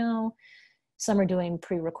doing right now. Some are doing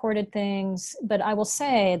pre-recorded things. But I will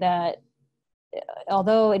say that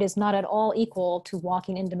although it is not at all equal to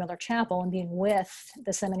walking into Miller Chapel and being with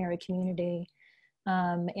the seminary community,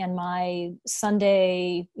 and my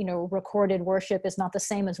Sunday, recorded worship is not the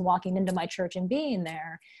same as walking into my church and being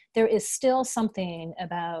there, there is still something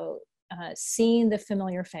about seeing the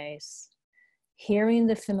familiar face, hearing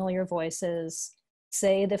the familiar voices,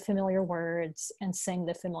 say the familiar words, and sing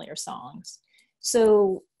the familiar songs.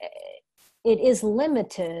 So it is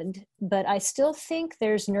limited, but I still think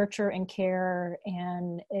there's nurture and care,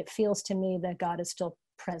 and it feels to me that God is still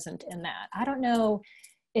present in that. I don't know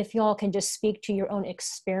if y'all can just speak to your own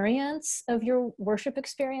experience of your worship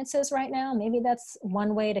experiences right now. Maybe that's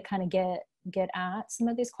one way to kind of get at some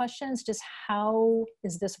of these questions. Just how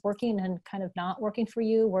is this working and kind of not working for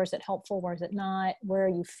you? Where is it helpful? Where is it not? Where are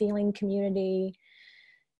you feeling community?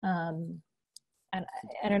 And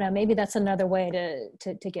I don't know, maybe that's another way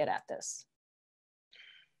to get at this.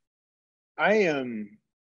 I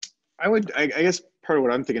guess part of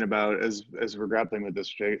what I'm thinking about as we're grappling with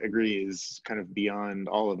this, which I agree is kind of beyond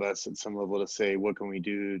all of us at some level, to say, what can we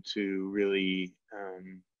do to really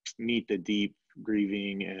meet the deep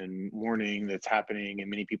grieving and mourning that's happening in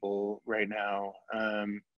many people right now.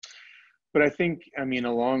 But I think,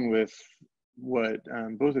 along with what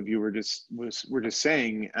both of you were just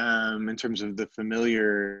saying, in terms of the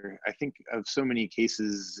familiar, I think of so many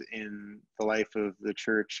cases in the life of the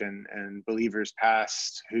church and believers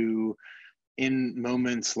past who, in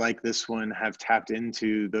moments like this one, have tapped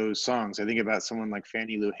into those songs. I think about someone like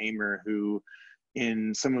Fannie Lou Hamer, who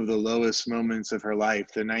in some of the lowest moments of her life,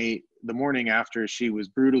 the morning after she was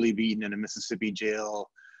brutally beaten in a Mississippi jail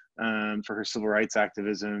for her civil rights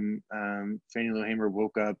activism, Fannie Lou Hamer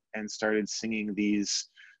woke up and started singing these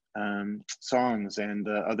songs, and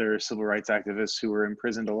the other civil rights activists who were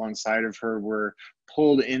imprisoned alongside of her were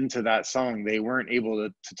pulled into that song. They weren't able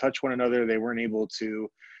to touch one another. They weren't able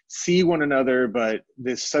to see one another, but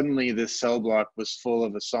suddenly this cell block was full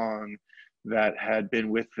of a song that had been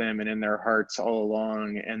with them and in their hearts all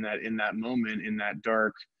along, and that in that moment, in that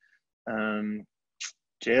dark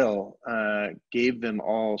jail, gave them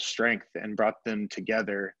all strength and brought them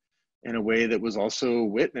together in a way that was also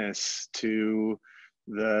witness to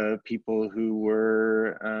the people who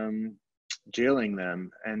were jailing them.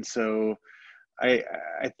 And so I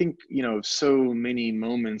think, so many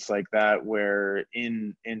moments like that, where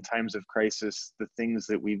in times of crisis, the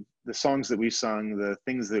songs that we've sung, the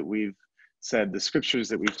things that we've said, the scriptures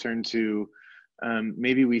that we've turned to,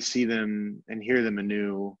 maybe we see them and hear them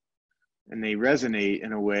anew, and they resonate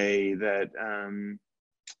in a way that,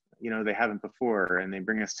 they haven't before, and they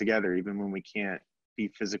bring us together even when we can't be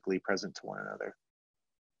physically present to one another.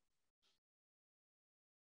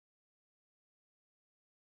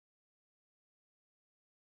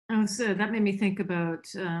 Oh, so that made me think about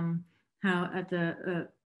how at the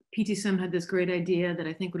PTSM had this great idea that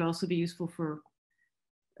I think would also be useful for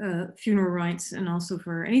funeral rites and also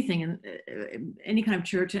for anything in any kind of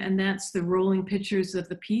church, and that's the rolling pictures of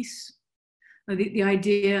the peace. The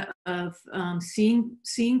idea of seeing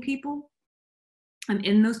people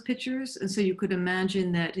in those pictures. And so you could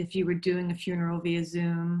imagine that if you were doing a funeral via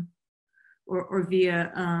Zoom or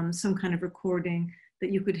via some kind of recording,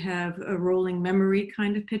 that you could have a rolling memory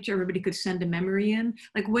kind of picture. Everybody could send a memory in,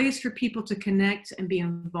 like ways for people to connect and be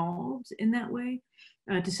involved in that way.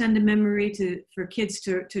 To send a memory, for kids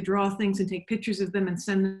to draw things and take pictures of them and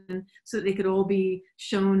send them, so that they could all be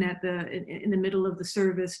shown in the middle of the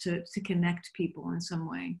service to connect people in some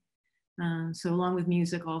way. So along with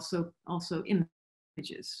music, also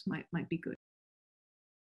images might be good.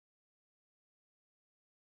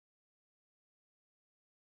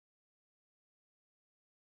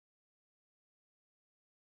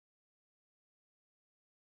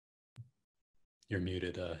 You're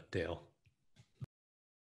muted, Dale.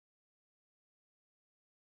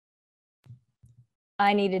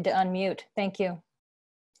 I needed to unmute. Thank you.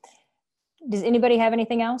 Does anybody have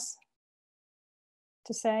anything else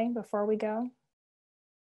to say before we go?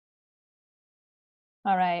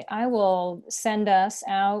 All right, I will send us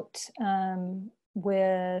out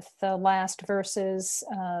with the last verses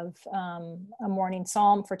of a morning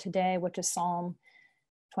psalm for today, which is Psalm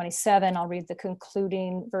 27. I'll read the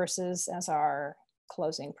concluding verses as our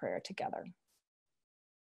closing prayer together.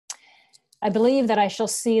 I believe that I shall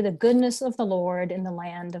see the goodness of the Lord in the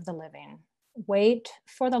land of the living. Wait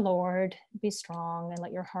for the Lord, be strong, and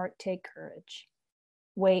let your heart take courage.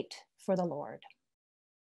 Wait for the Lord.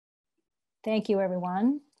 Thank you,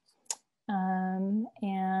 everyone.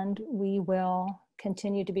 And and we will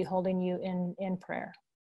continue to be holding you in prayer.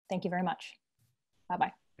 Thank you very much.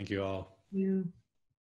 Bye-bye. Thank you all. You.